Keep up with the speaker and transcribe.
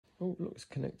Oh, look, it's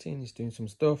connecting. He's doing some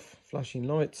stuff. Flashing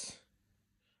lights.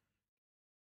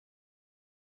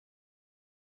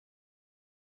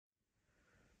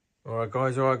 Alright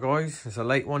guys, it's a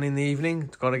late one in the evening.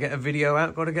 Got to get a video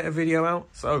out,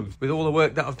 So, with all the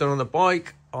work that I've done on the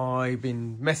bike, I've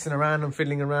been messing around and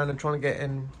fiddling around and trying to get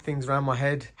in things around my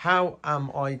head. How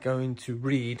am I going to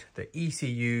read the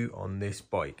ECU on this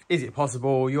bike? Is it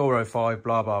possible? Euro 5,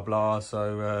 blah, blah, blah.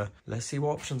 So, let's see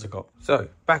what options I've got. So,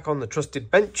 back on the trusted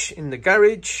bench in the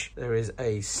garage, there is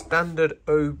a standard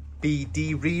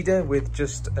OBD reader with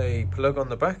just a plug on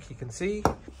the back, you can see.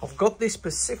 I've got this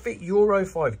specific Euro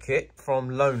 5 kit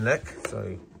from Lone Lek,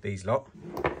 so these lot,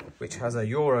 which has a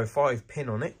Euro 5 pin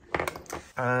on it,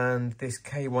 and this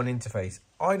K1 interface.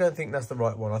 I don't think that's the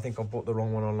right one. I think I bought the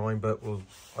wrong one online, but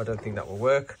I don't think that will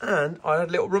work. And I had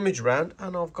a little rummage around,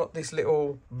 and I've got this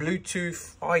little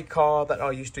Bluetooth iCar that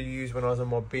I used to use when I was on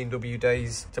my B&W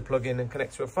days to plug in and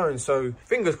connect to a phone. So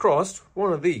fingers crossed,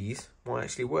 one of these might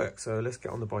actually work. So let's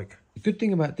get on the bike. The good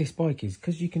thing about this bike is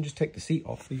because you can just take the seat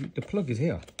off, the plug is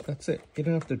here. That's it. You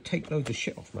don't have to take loads of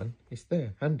shit off, man. It's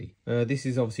there, handy. This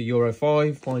is obviously Euro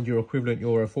 5. Find your equivalent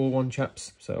Euro 4 one,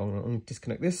 chaps. So I'm going to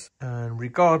disconnect this. And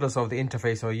regardless of the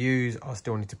interface I use, I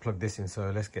still need to plug this in. So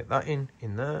let's get that in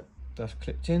there. That's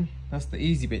clipped in. That's the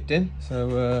easy bit done.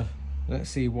 So let's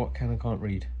see what can and can't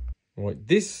read. Right,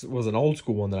 this was an old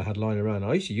school one that I had lying around.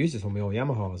 I used to use this on my old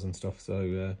Yamahas and stuff.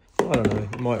 So I don't know,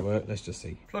 it might work. Let's just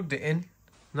see. Plugged it in.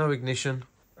 No ignition,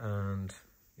 and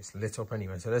it's lit up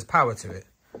anyway, so there's power to it.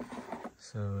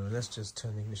 So let's just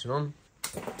turn the ignition on.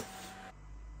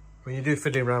 When you do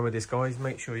fiddling around with this, guys,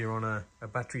 make sure you're on a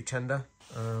battery tender.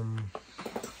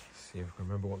 See if I can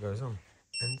remember what goes on.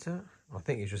 Enter. I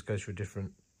think it just goes through a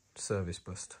different service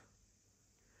bus.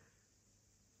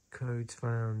 Codes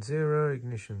found 0,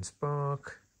 ignition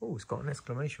spark. Oh, it's got an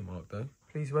exclamation mark though.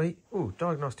 Please wait. Oh,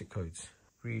 diagnostic codes.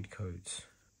 Read codes.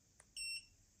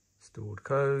 Stored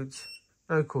codes.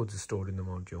 No codes are stored in the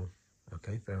module.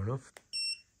 Okay, fair enough.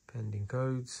 Pending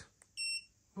codes.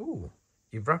 Oh,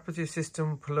 evaporative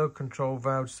system plug control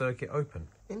valve circuit open.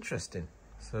 Interesting.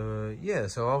 So yeah,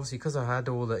 so obviously because I had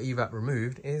all the evap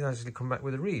removed, it's actually come back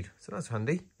with a read. So that's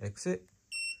handy. Exit.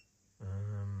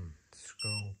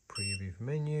 Scroll preview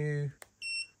menu.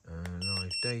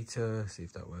 Live data. See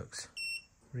if that works.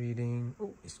 Reading.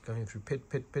 Oh, it's going through PID.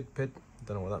 Don't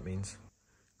know what that means.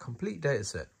 Complete data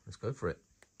set. Let's go for it.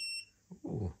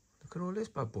 Ooh, look at all this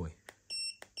bad boy.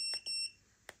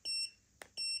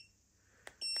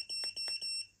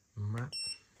 Map,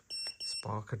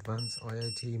 Spark Advance,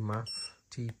 IoT, MAF,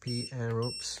 TP, Air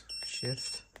Ups,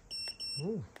 Shift.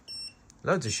 Ooh,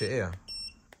 loads of shit here.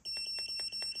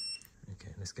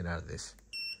 Okay, let's get out of this.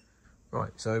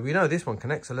 Right, so we know this one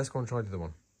connects, so let's go and try the other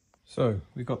one. So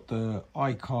we got the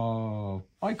iCar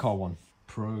one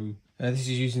Pro. This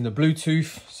is using the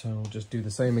Bluetooth, so I'll just do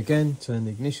the same again. Turn the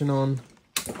ignition on.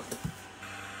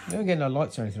 You don't get no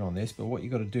lights or anything on this, but what you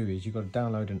got to do is you got to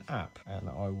download an app, and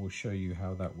I will show you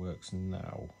how that works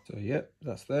now. So yep,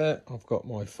 that's there. I've got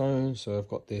my phone, so I've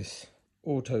got this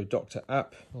Auto Doctor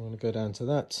app. I'm going to go down to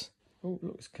that. Oh,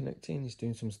 look, it's connecting. It's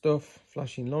doing some stuff.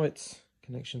 Flashing lights.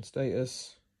 Connection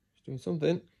status. It's doing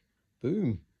something.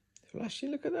 Boom. Flashing.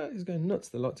 Look at that. It's going nuts.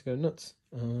 The lights are going nuts.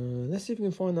 Let's see if we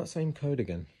can find that same code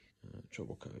again.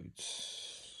 Trouble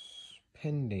codes.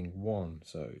 Pending 1.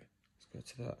 So let's go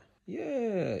to that.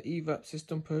 Yeah. Evap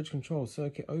system purge control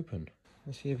circuit open.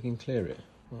 Let's see if we can clear it.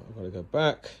 Right, I've got to go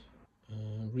back.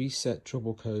 Reset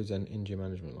trouble codes and engine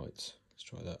management lights. Let's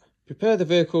try that. Prepare the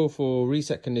vehicle for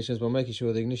reset conditions by making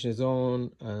sure the ignition is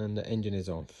on and the engine is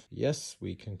off. Yes,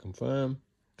 we can confirm.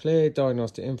 Clear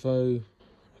diagnostic info.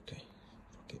 Okay,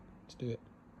 fuck it, let's do it.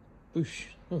 Boosh,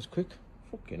 that was quick.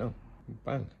 Fucking hell.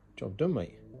 Bang, job done,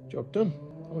 mate. Job done.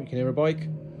 Oh, you can hear a bike.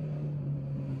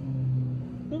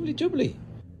 Lovely jubbly.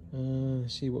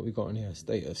 See what we got in here.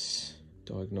 Status,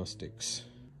 diagnostics,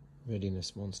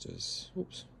 readiness monsters.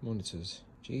 Oops, monitors.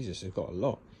 Jesus, it's got a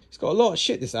lot. It's got a lot of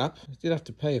shit, this app. I did have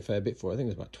to pay a fair bit for it. I think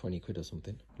it was about 20 quid or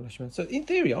something. So in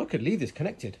theory, I could leave this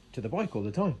connected to the bike all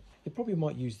the time. It probably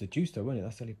might use the juice though, won't it?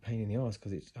 That's the only pain in the arse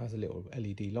because it has a little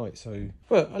LED light. So,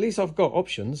 but at least I've got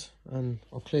options and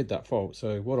I've cleared that fault.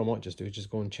 So what I might just do is just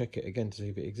go and check it again to see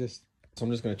if it exists. So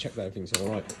I'm just going to check that everything's all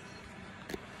right.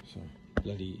 So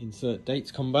bloody insert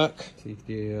dates come back. See if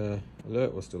the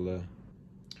alert was still there.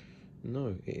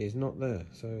 No, it is not there.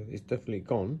 So it's definitely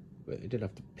gone. But it did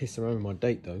have to piss around with my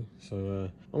date though, so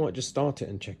I might just start it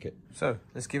and check it. So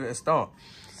let's give it a start.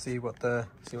 See what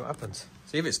happens.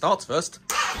 See if it starts first.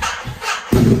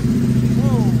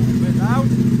 Whoa, a bit loud.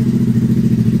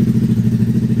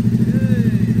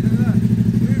 Hey, look at that,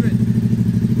 it's moving.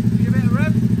 Give it a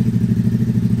rev.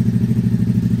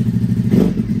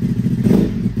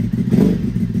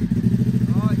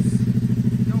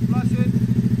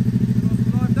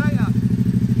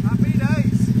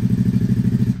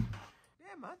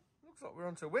 looks like we're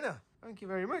on to a winner. Thank you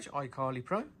very much, iCarly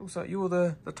Pro. Looks like you're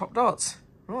the top darts.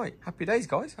 Right, happy days,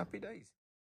 guys. Happy days.